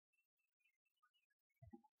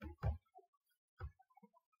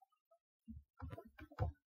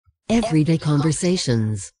Everyday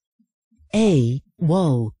conversations. A.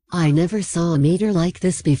 Whoa, I never saw a meter like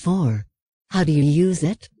this before. How do you use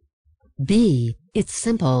it? B. It's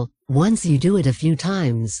simple, once you do it a few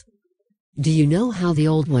times. Do you know how the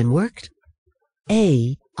old one worked?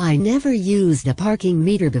 A. I never used a parking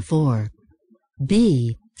meter before.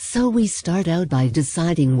 B. So we start out by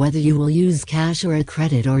deciding whether you will use cash or a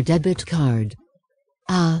credit or debit card.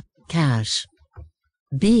 A. Cash.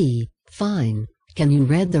 B. Fine. Can you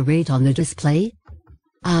read the rate on the display?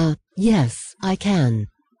 A. Yes, I can.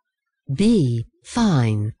 B.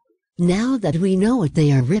 Fine. Now that we know what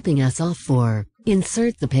they are ripping us off for,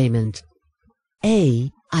 insert the payment.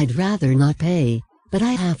 A. I'd rather not pay, but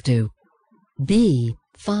I have to. B.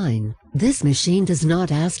 Fine. This machine does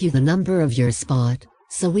not ask you the number of your spot,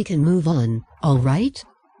 so we can move on, alright?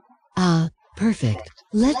 Perfect.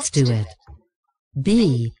 Let's do it.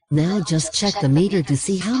 B. Now just check the meter to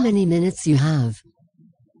see how many minutes you have.